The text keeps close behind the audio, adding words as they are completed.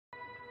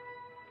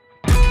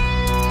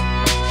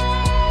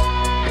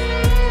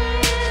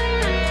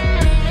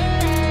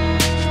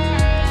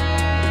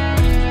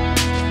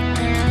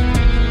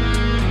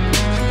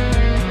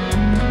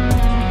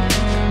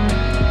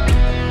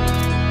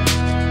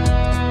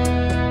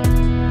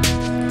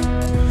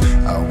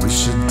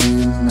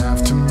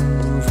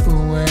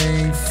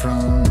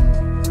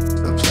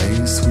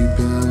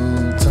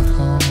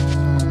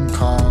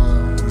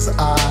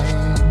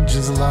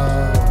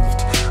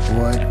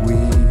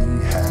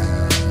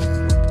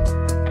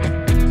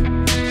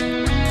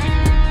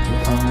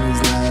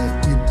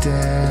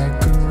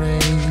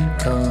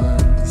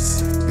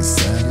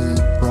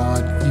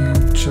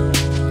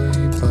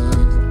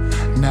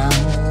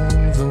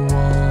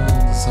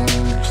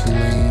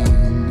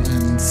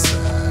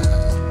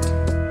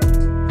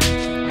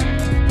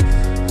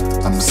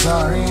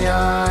sorry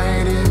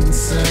I didn't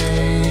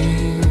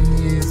say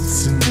it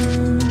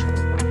soon.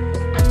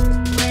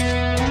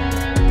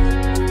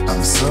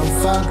 I'm so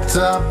fucked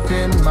up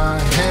in my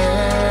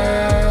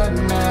head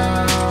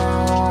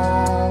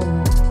now.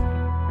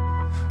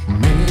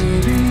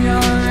 Maybe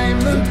I'm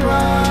the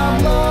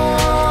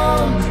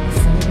problem.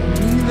 For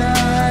me,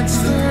 that's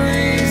the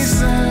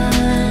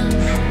reason.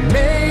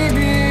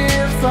 Maybe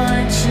if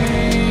I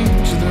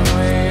change the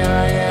way I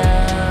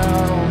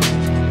am,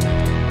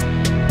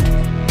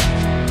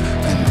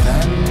 and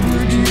then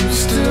would you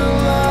still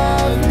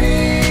love me?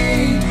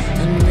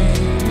 And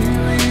maybe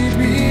we'd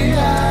be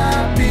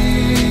happy.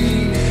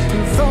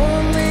 If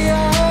only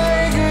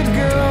I could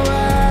go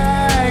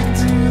back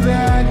to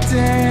that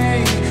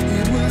day.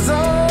 It was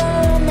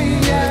only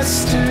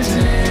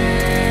yesterday.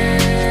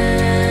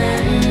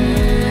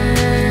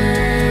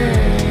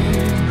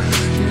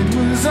 It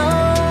was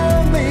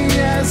only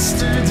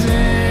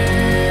yesterday.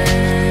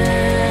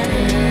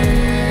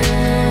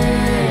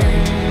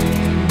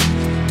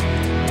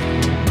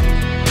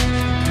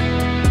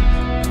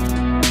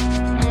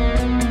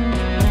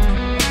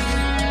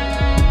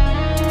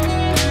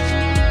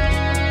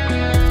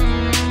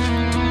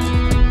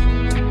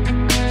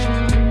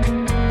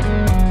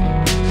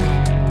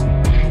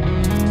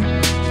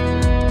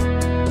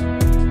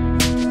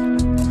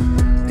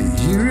 A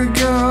year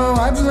ago,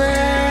 I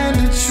planned a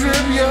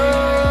trip.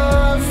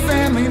 Your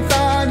family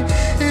thought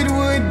it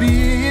would be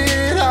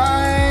it.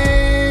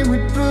 I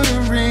would put a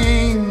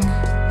ring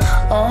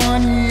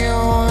on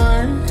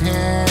your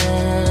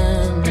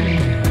hand.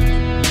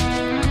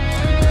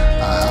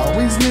 I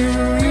always knew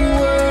you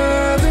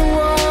were the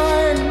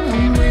one. I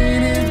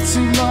waited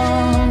too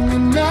long,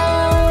 and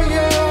now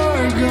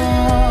you're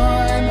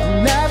gone.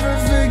 I'll never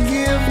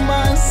forgive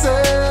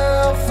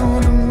myself for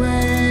the way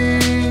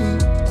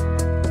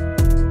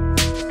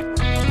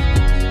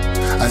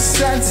I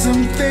said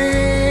some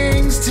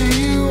things to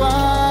you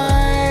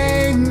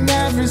I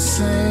never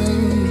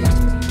say.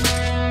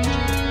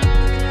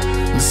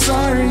 I'm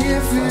sorry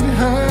if it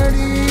hurt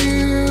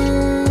you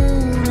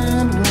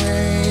that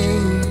way.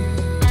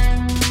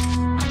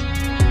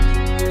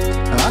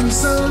 I'm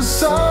so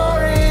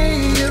sorry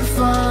if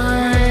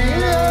I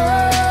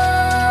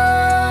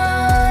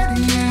hurt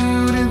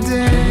you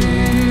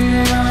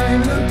today.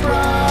 I'm the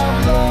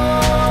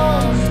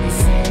problem. If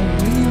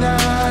only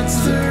that's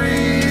the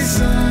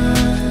reason.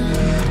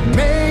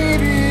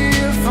 Maybe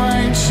if I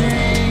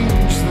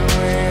change the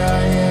way I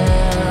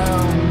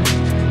am,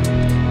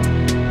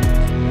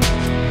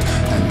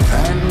 and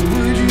then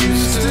would you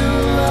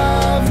still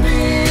love me?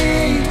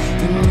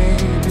 And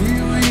maybe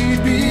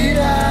we'd be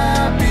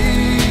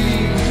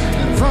happy.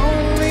 If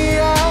only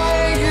I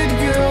could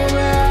go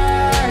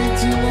back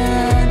to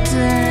that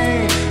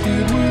day.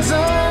 It was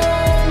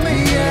only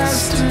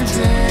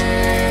yesterday.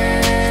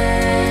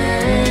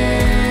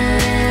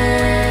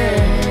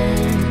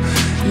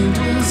 It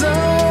was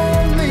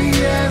only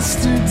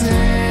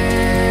yesterday.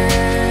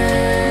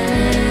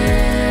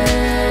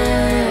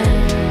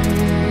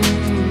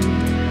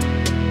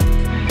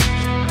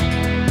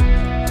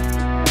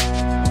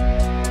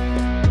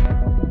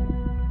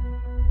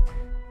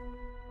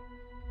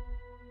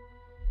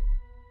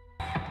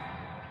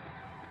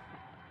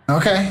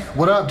 Okay,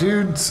 what up,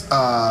 dudes?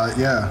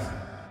 Yeah,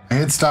 I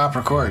hit stop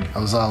record. I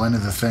was all into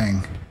the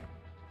thing.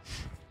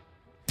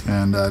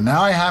 And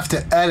now I have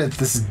to edit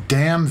this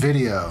damn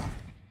video.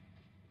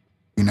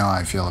 You know how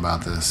I feel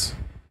about this.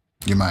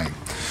 You might.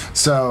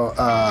 So,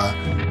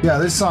 yeah,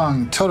 this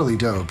song, totally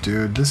dope,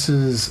 dude. This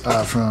is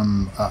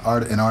from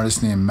an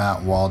artist named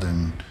Matt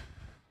Walden.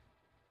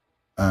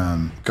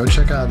 Go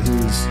check out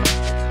his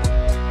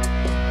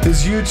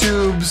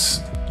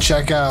YouTubes.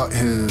 Check out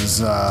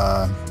his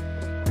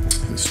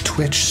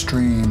Twitch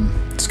stream.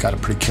 It's got a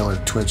pretty killer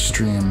Twitch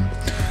stream.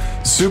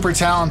 Super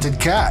talented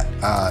cat,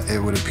 it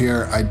would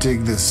appear. I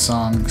dig this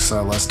song,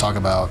 so let's talk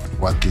about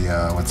what's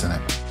in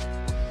it.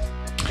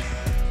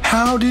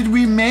 How did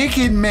we make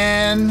it,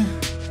 man?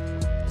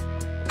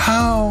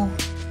 How?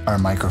 Our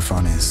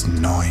microphone is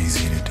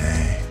noisy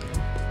today.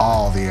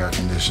 All the air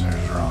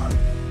conditioners are on.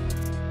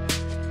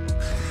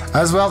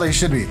 As well they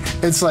should be.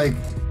 It's like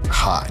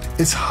hot.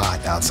 It's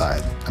hot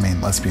outside. I mean,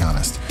 let's be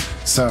honest.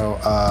 So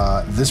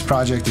this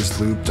project is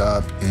looped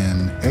up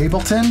in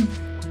Ableton.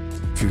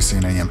 If you've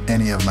seen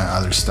any of my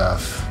other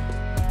stuff,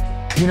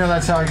 you know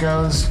that's how it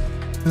goes.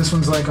 This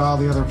one's like all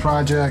the other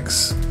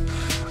projects.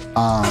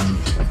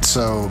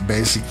 So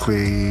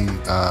basically,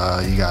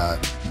 you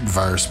got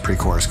verse,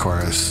 pre-chorus,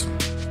 chorus,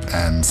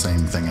 and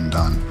same thing and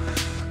done.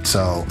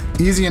 So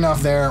easy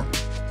enough there.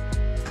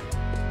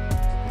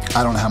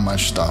 I don't have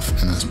much stuff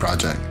in this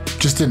project.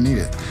 Just didn't need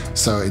it.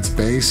 So it's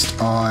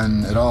based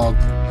on, it all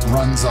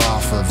runs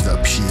off of the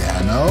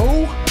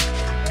piano.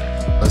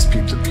 Let's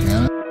peep the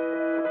piano.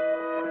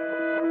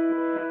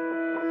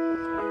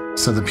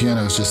 So the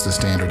piano is just the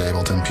standard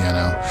Ableton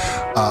piano.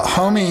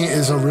 Homie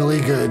is a really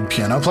good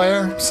piano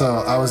player, so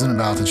I wasn't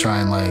about to try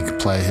and like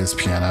play his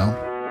piano.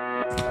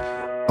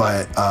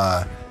 But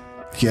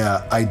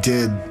yeah, I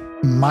did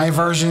My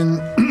version,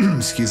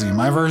 excuse me,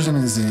 my version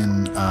is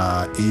in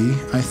E,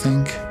 I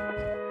think.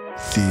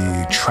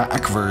 The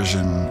track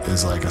version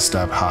is like a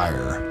step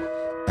higher.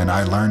 And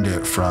I learned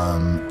it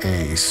from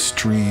a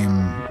stream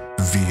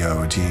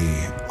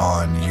VOD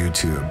on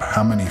YouTube.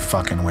 How many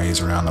fucking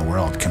ways around the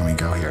world can we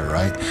go here,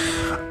 right?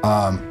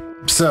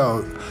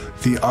 So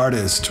the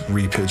artist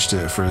repitched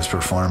it for his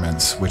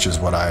performance, which is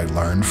what I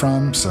learned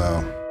from.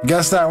 So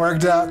guess that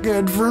worked out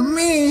good for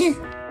me.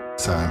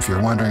 So if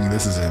you're wondering,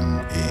 this is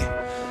in E.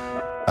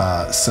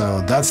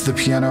 So that's the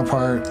piano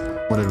part.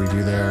 What did we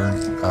do there?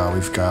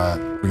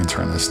 We can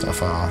turn this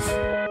stuff off.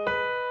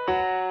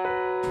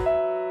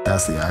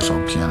 That's the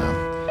actual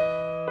piano.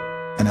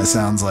 And it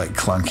sounds like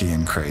clunky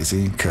and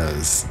crazy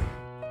because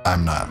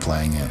I'm not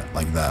playing it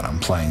like that. I'm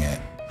playing it,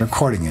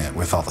 recording it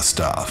with all the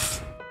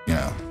stuff, you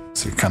know,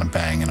 so you're kind of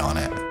banging on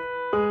it.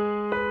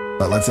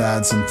 But let's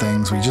add some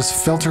things. We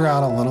just filter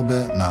out a little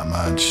bit, not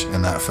much,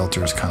 and that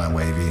filter is kind of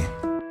wavy.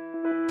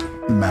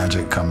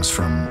 Magic comes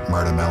from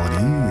Murder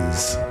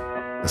Melodies.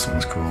 This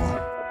one's cool.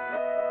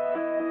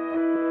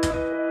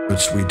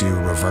 Which we do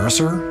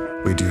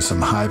reverser. We do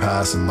some high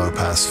pass and low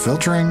pass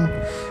filtering,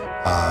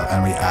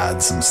 and we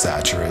add some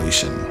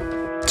saturation.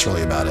 That's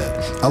really about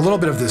it. A little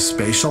bit of this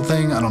spatial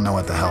thing, I don't know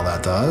what the hell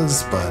that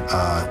does, but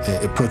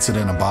it puts it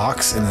in a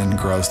box and then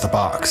grows the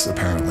box,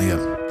 apparently,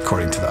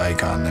 according to the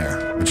icon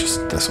there, which is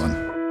this one.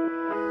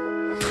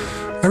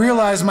 I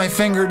realize my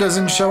finger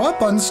doesn't show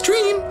up on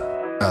stream.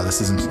 This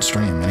isn't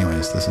stream,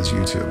 anyways, this is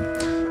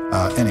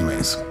YouTube.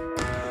 Anyways,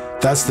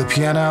 that's the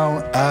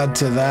piano. Add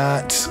to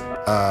that,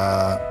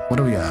 what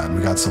do we add?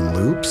 We got some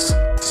loops.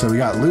 So we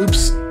got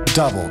loops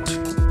doubled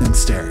in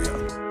stereo.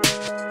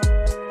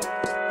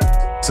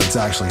 So it's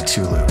actually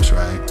 2 loops,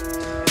 right?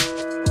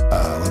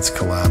 Let's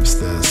collapse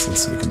this.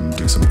 Let's see if we can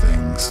do some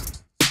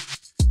things.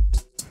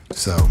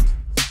 So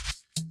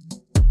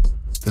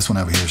this one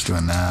over here is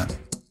doing that.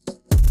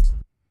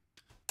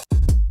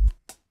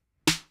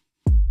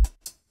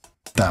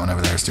 That one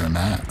over there is doing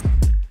that.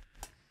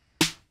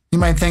 You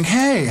might think,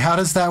 hey, how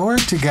does that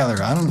work together?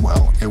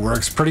 Well, it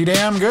works pretty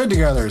damn good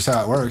together is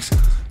how it works.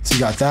 So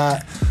you got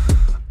that.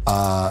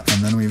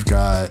 And then we've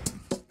got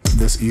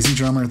this easy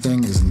drummer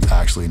thing is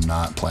actually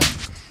not playing.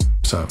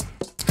 So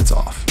it's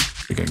off.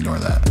 We can ignore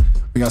that.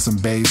 We got some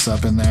bass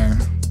up in there.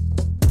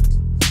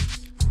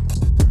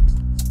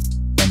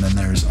 And then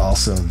there's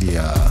also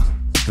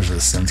there's a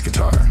synth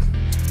guitar.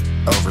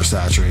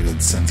 Oversaturated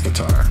synth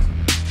guitar.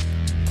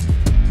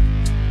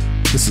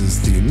 This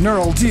is the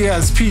Neural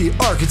DSP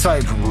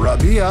Archetype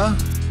Rabia.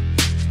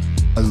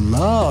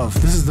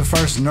 This is the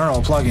first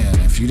Neural plugin.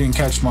 If you didn't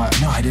catch no,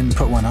 I didn't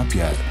put one up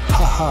yet.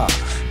 Haha.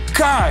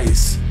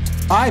 Guys,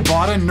 I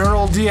bought a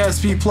Neural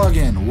DSP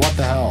plugin. What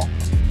the hell?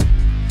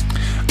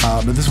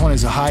 But this one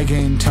is a high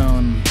gain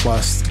tone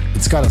plus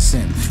it's got a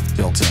synth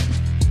built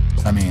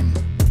in. I mean,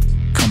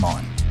 come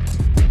on.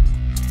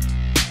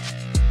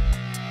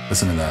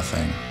 Listen to that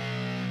thing.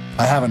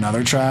 I have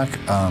another track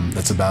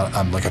that's about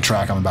like a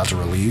track I'm about to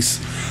release.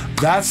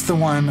 That's the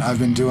one I've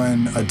been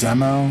doing a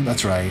demo.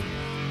 That's right.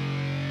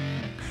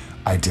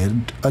 I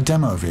did a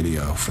demo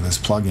video for this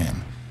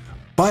plugin.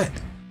 But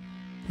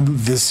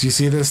this, you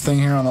see this thing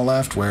here on the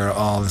left where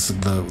all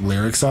the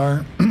lyrics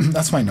are?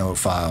 That's my note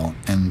file.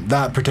 And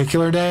that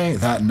particular day,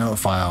 that note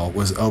file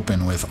was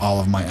open with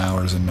all of my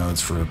hours and notes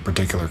for a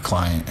particular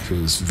client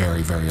who's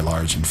very, very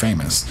large and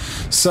famous.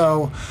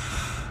 So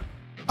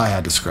I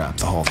had to scrap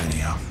the whole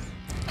video.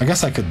 I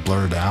guess I could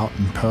blur it out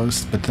in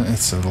post, but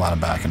it's a lot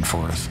of back and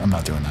forth. I'm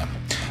not doing that.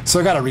 So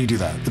I gotta redo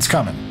that. It's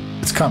coming.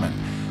 It's coming.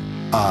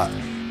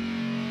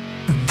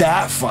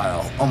 That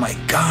file, oh my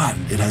God,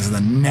 it has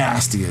the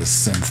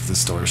nastiest synth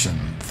distortion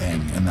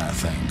thing in that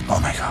thing.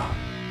 Oh my God.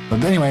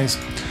 But anyways,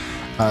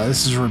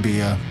 this is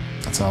Rabia.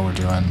 That's all we're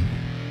doing.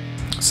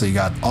 So you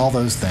got all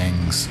those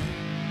things,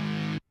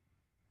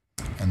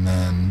 and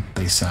then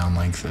they sound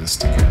like this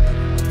together.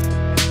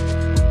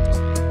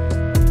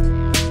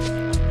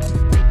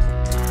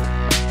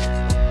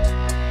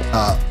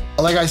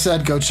 Like I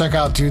said, go check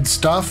out Dude's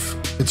stuff.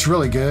 It's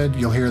really good.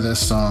 You'll hear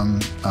this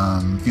song,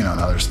 you know, and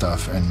other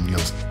stuff, and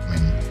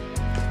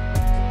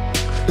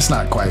it's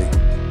not quite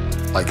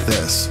like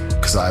this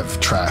because I've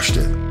trashed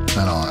it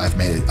and all. I've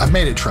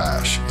made it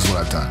trash is what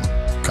I've done,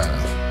 kind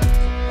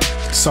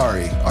of.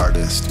 Sorry,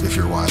 artist, if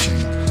you're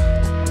watching.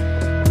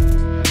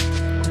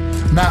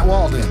 Matt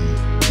Walden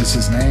is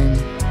his name.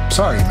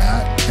 Sorry,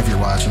 Matt, if you're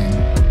watching.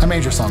 I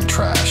made your song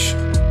trash.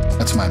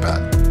 That's my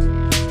bad.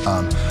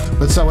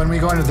 But so when we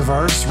go into the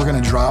verse, we're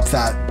gonna drop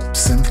that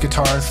synth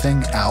guitar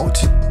thing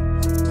out,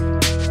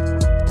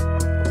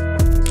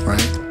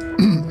 right?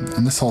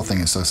 And this whole thing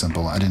is so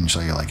simple. I didn't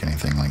show you like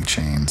anything like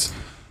chains.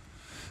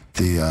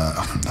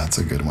 That's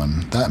a good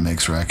one. That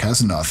mix rack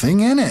has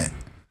nothing in it.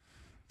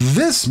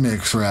 This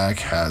mix rack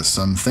has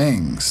some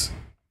things.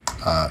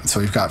 So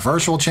we've got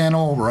virtual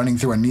channel running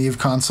through a Neve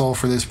console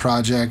for this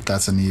project.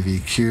 That's a Neve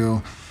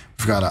EQ.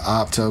 We've got an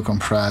opto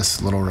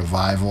compress, little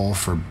revival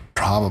for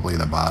probably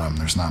the bottom.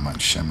 There's not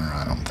much shimmer,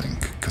 I don't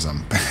think, because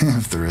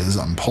if there is,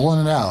 I'm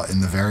pulling it out in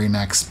the very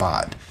next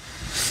spot.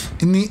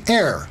 In the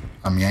air,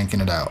 I'm yanking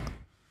it out.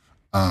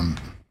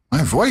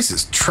 My voice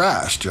is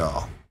trashed,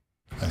 y'all.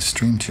 I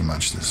streamed too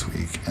much this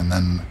week, and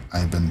then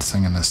I've been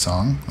singing this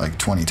song like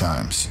 20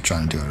 times,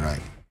 trying to do it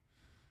right.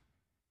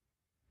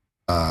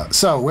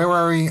 So where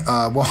were we?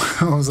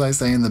 What was I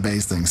saying? The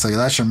bass thing. So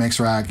that's your mix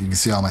rack. You can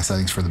see all my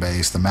settings for the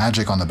bass. The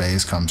magic on the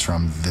bass comes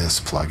from this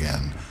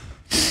plugin.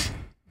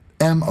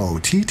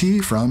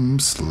 MOTT from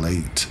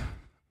Slate.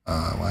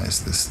 Why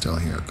is this still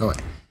here? Go away.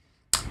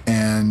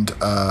 And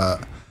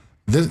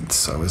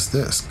so is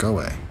this. Go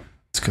away.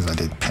 It's because I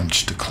did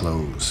pinch to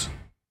close.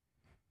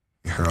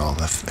 You hear all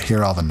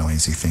the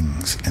noisy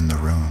things in the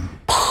room.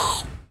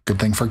 Good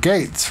thing for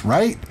gates,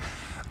 right?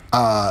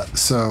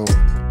 So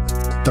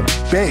the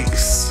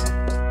bass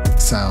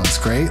sounds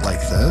great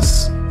like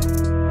this,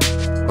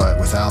 but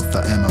without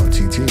the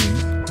MOTT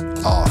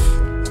off.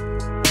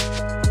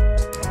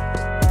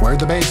 Where'd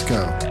the bass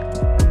go?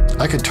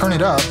 I could turn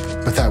it up,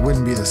 but that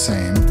wouldn't be the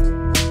same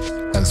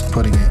as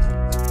putting it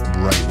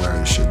right where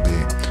it should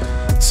be.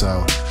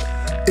 So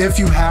if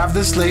you have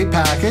the Slate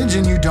package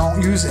and you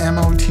don't use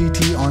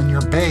MOTT on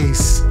your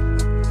bass,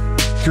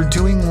 you're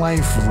doing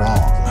life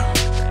wrong.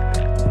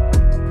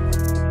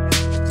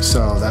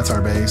 So that's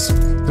our bass.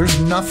 There's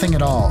nothing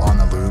at all on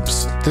the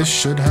loops. This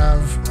should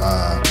have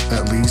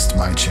at least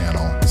my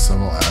channel, so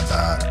we'll add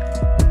that.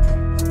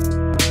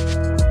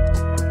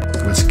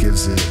 Which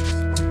gives it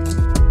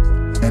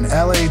an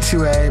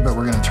LA2A, but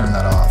we're gonna turn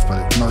that off,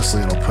 but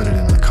mostly it'll put it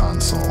in the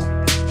console.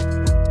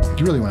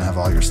 You really wanna have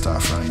all your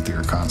stuff running through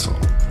your console.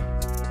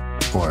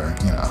 Or,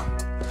 you know,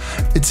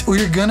 or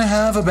you're gonna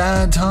have a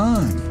bad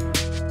time.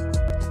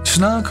 It's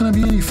not gonna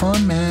be any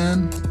fun,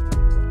 man.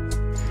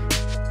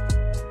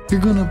 You're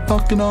gonna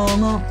fuck it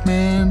all up,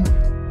 man.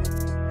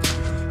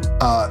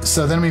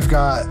 So then we've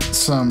got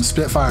some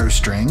Spitfire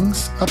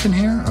strings up in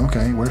here.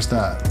 Okay, where's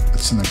that?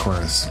 It's in the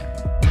chorus.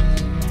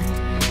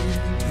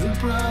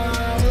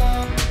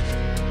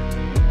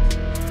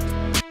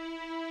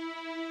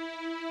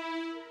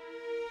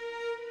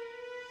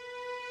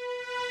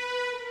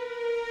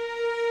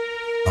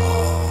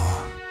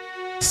 Oh,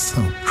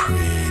 so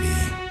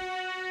pretty.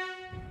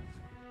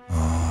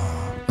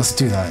 Oh, let's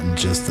do that in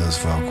just those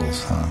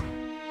vocals, huh?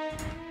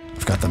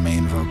 I've got the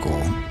main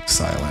vocal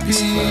silenced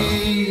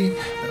though.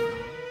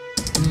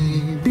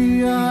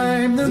 Maybe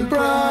I'm the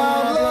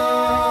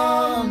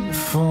problem,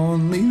 if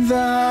only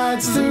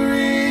that's the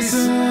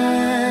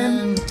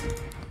reason.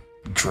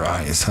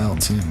 Dry as hell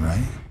too,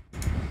 right?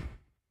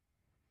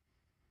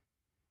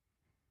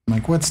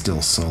 Like, what's still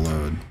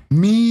soloed?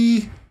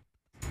 Me?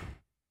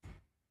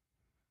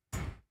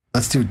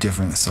 Let's do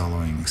different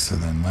soloing, so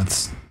then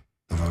the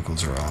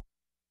vocals are off.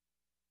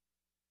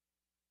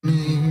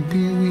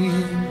 Maybe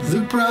we're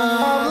the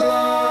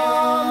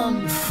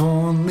problem, if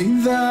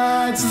only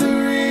that's the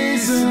reason.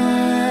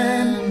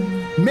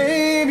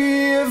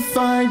 Maybe if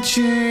I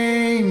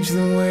change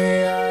the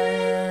way I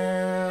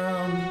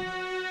am,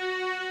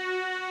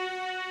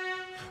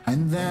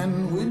 and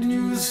then would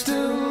you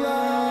still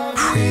love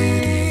me?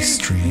 Pretty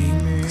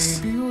strings.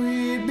 Maybe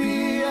we'd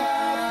be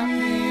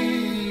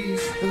happy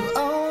if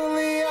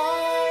only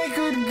I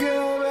could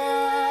go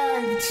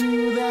back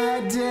to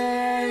that day.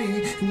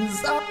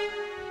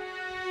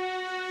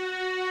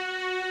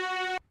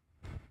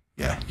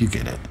 Yeah, you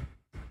get it.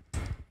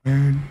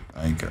 Where'd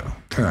I go?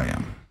 There I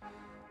am.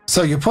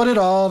 So you put it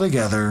all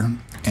together,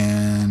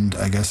 and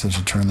I guess I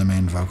should turn the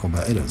main vocal,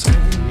 but it is.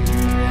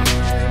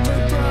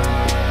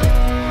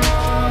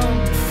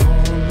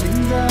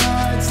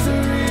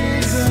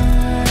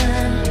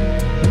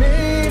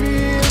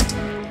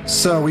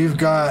 So we've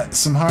got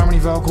some harmony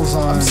vocals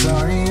on. I'm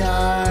sorry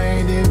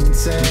I didn't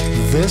say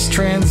this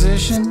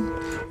transition.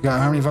 We got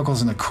harmony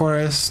vocals in the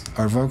chorus.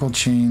 Our vocal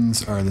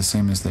chains are the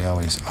same as they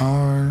always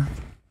are,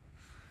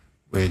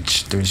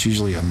 which there's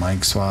usually a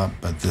mic swap,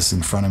 but this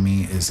in front of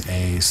me is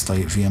a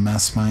Slate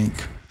VMS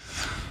mic.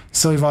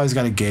 So we've always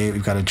got a gate,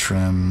 we've got a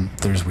trim.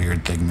 There's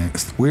weird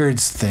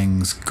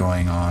things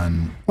going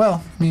on.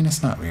 Well, I mean,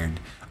 it's not weird.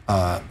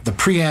 The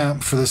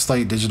preamp for the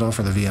Slate Digital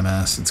for the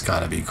VMS, it's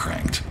gotta be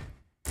cranked.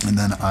 And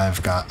then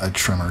I've got a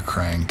trimmer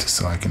cranked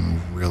so I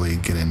can really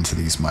get into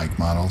these mic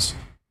models.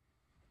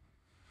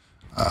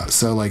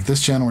 So like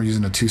this channel, we're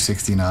using a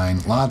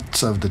 269,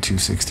 lots of the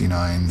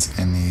 269s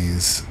in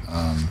these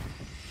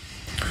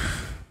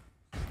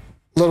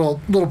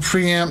little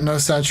preamp, no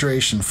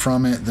saturation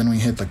from it. Then we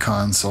hit the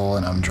console,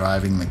 and I'm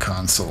driving the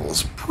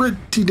consoles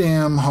pretty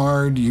damn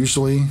hard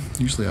usually.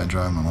 Usually I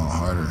drive them a little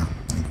harder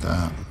like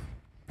that.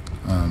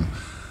 I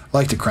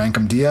like to crank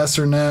them.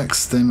 De-esser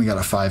next. Then we got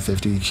a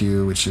 550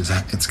 EQ, which is,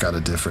 it's got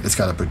a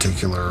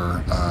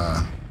particular,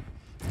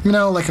 you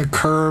know, like a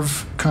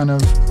curve kind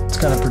of. It's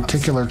got a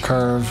particular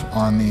curve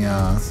on the,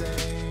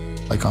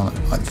 like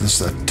this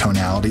the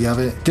tonality of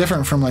it.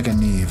 Different from like a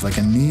Neve. Like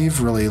a Neve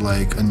really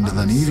like,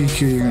 the Neve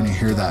EQ, you're gonna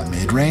hear that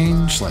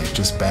mid-range, like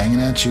just banging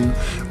at you.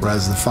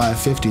 Whereas the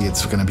 550,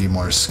 it's gonna be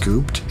more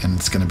scooped, and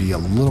it's gonna be a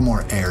little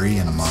more airy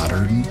and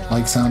modern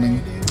like sounding.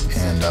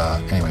 And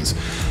anyways.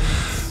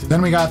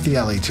 Then we got the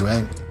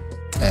LA2A,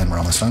 and we're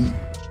almost done.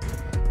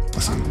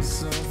 Let's see.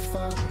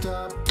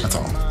 That's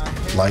all.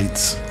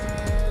 Lights,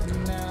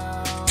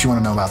 If you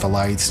want to know about the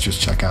lights,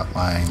 just check out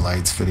my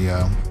lights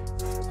video.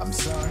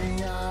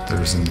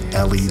 There's an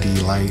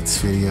LED lights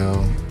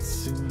video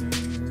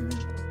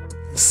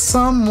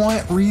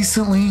somewhat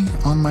recently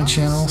on my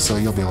channel, so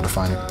you'll be able to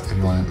find it if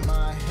you want it.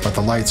 But the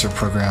lights are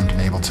programmed in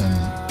Ableton.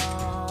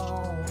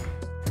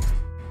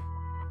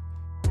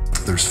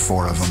 There's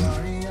 4 of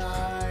them.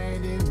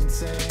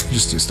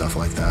 Just do stuff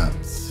like that.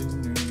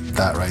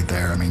 That right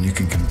there, I mean, you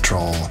can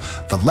control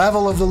the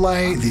level of the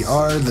light, the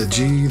R, the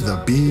G,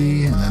 the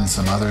B, and then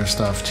some other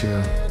stuff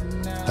too.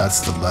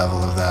 That's the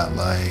level of that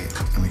light.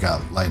 And we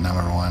got light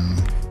number 1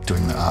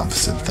 doing the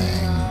opposite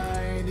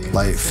thing.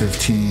 Light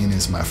 15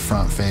 is my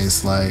front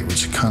face light,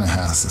 which kind of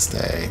has to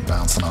stay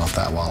bouncing off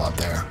that wall up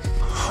there.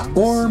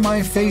 Or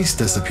my face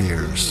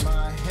disappears.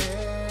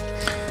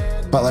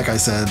 But like I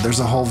said, there's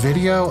a whole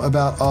video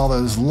about all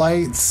those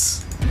lights.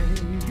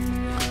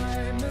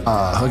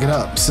 Hook it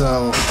up.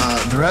 So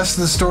the rest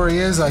of the story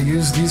is I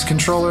use these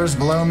controllers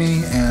below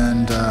me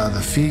and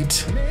the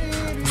feet,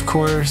 of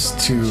course,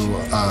 to,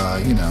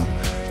 you know,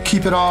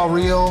 keep it all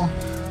real.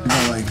 You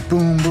know, like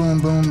boom, boom,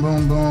 boom,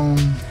 boom, boom.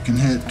 You can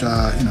hit,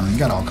 you know, you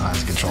got all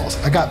kinds of controls.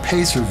 I got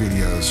pacer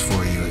videos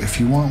for you. If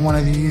you want one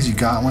of these, you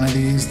got one of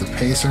these, the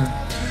pacer.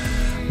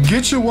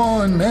 Get you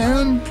one,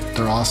 man.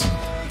 They're awesome.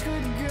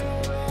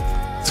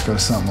 Let's go to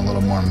something a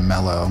little more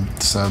mellow.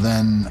 So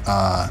then,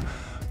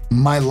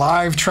 my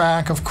live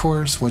track, of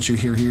course, what you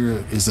hear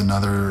here is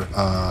another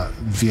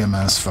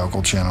VMS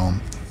vocal channel,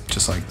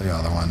 just like the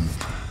other one.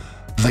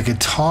 The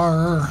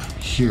guitar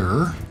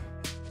here,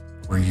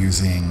 we're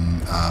using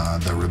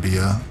the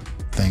Rubia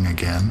thing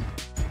again.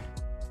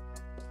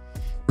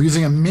 We're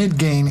using a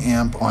mid-gain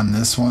amp on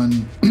this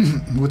one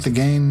with the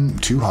gain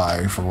too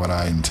high for what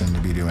I intend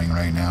to be doing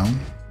right now.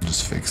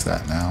 Just fix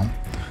that now.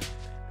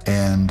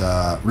 And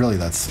really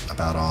that's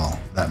about all.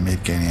 That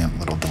mid-gain amp,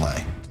 little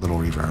delay, little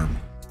reverb.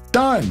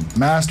 Done!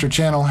 Master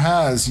channel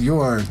has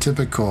your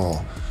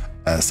typical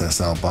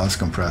SSL bus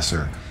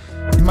compressor.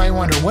 You might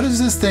wonder, what does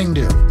this thing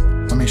do?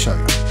 Let me show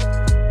you.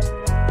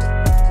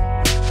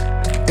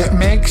 It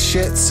makes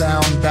shit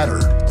sound better.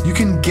 You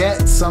can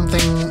get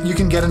something, you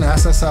can get an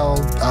SSL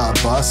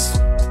bus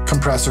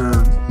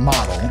compressor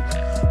model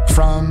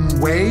from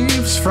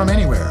Waves, from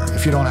anywhere,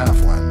 if you don't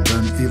have one.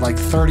 They're like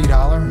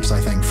 $30,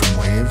 I think, from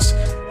Waves.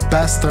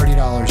 Best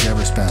 $30 you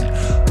ever spend.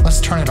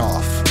 Let's turn it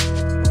off.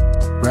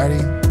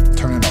 Ready?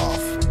 Turn it off.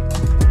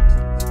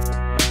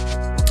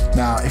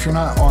 Now, if you're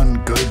not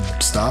on good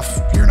stuff,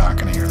 you're not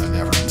gonna hear the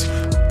difference.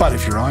 But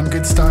if you're on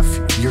good stuff,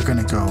 you're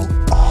gonna go,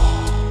 oh.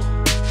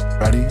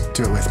 Ready?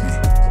 Do it with me.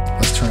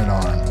 Let's turn it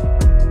on.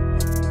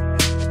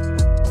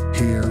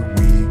 Here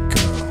we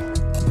go.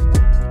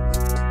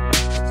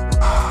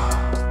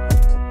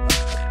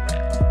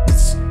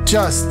 It's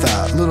just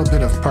that little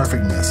bit of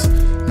perfectness.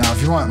 Now,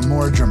 if you want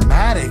more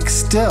dramatic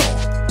still,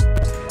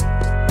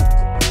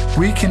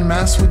 we can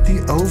mess with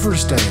the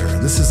overstayer.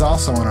 This is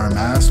also on our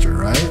master,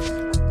 right?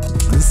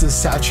 This is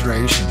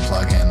saturation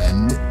plugin,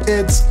 and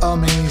it's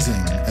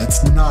amazing.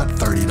 It's not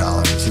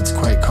 $30, it's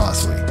quite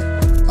costly.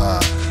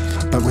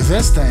 But with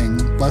this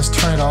thing, let's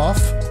turn it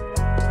off.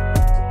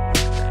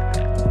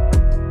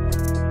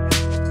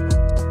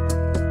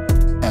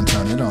 And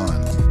turn it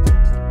on.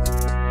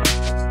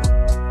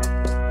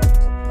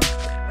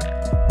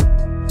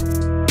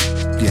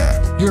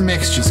 Yeah, your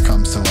mix just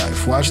comes to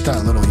life. Watch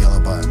that little yellow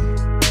button.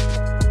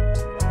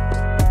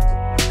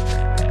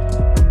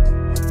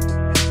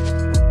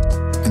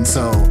 And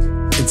so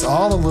it's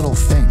all the little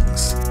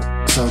things.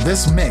 So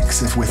this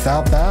mix, if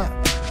without that,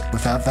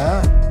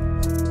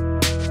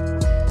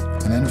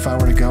 and then if I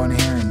were to go in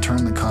here and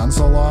turn the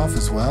console off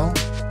as well,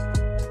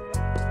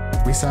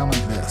 we sound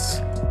like this.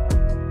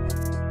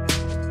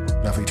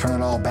 Now if we turn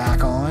it all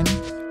back on,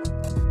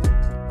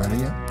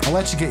 ready? I'll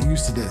let you get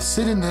used to this.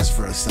 Sit in this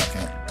for a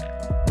second.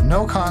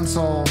 No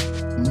console,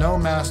 no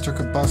master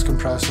bus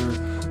compressor,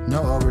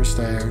 no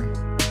overstayer.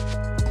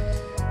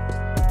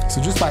 So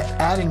just by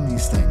adding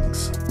these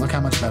things, look how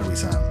much better we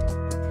sound.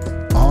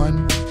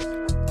 On.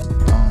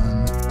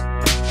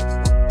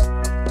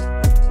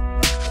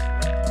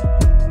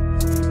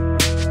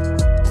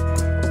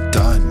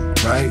 Done,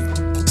 right?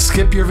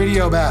 Skip your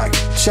video back,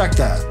 check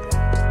that.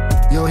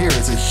 You'll hear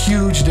it's a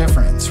huge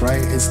difference,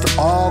 right? It's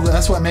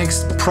that's what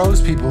makes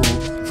pros people,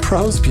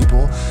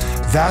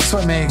 that's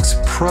what makes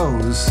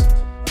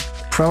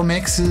pro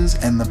mixes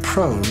and the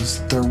pros,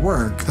 their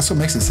work, that's what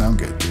makes it sound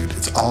good, dude.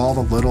 It's all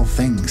the little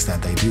things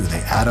that they do.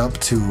 They add up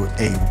to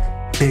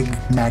a big,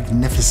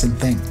 magnificent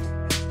thing.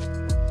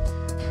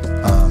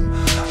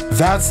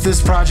 That's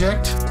this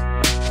project.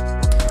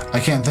 I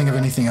can't think of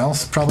anything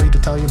else probably to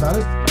tell you about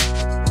it.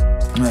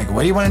 I'm like,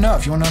 what do you want to know?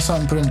 If you want to know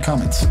something, put it in the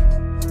comments.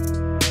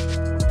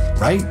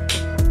 Right?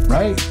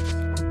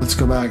 Let's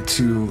go back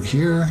to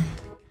here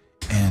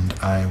and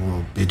I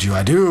will bid you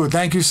adieu.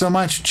 Thank you so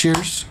much.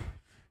 Cheers.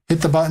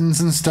 Hit the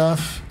buttons and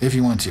stuff if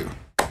you want to.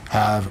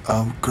 Have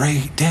a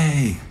great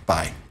day.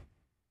 Bye.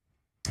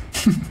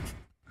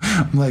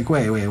 I'm like,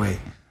 wait.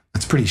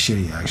 That's pretty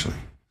shitty, actually.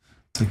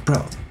 It's like,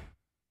 bro,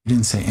 you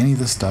didn't say any of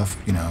this stuff,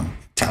 you know,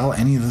 tell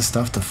any of this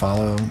stuff to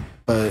follow,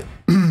 but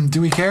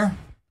do we care?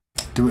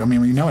 I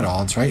mean, you know it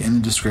all. It's right in the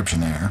description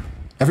there.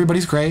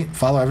 Everybody's great.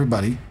 Follow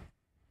everybody.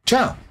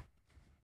 Ciao.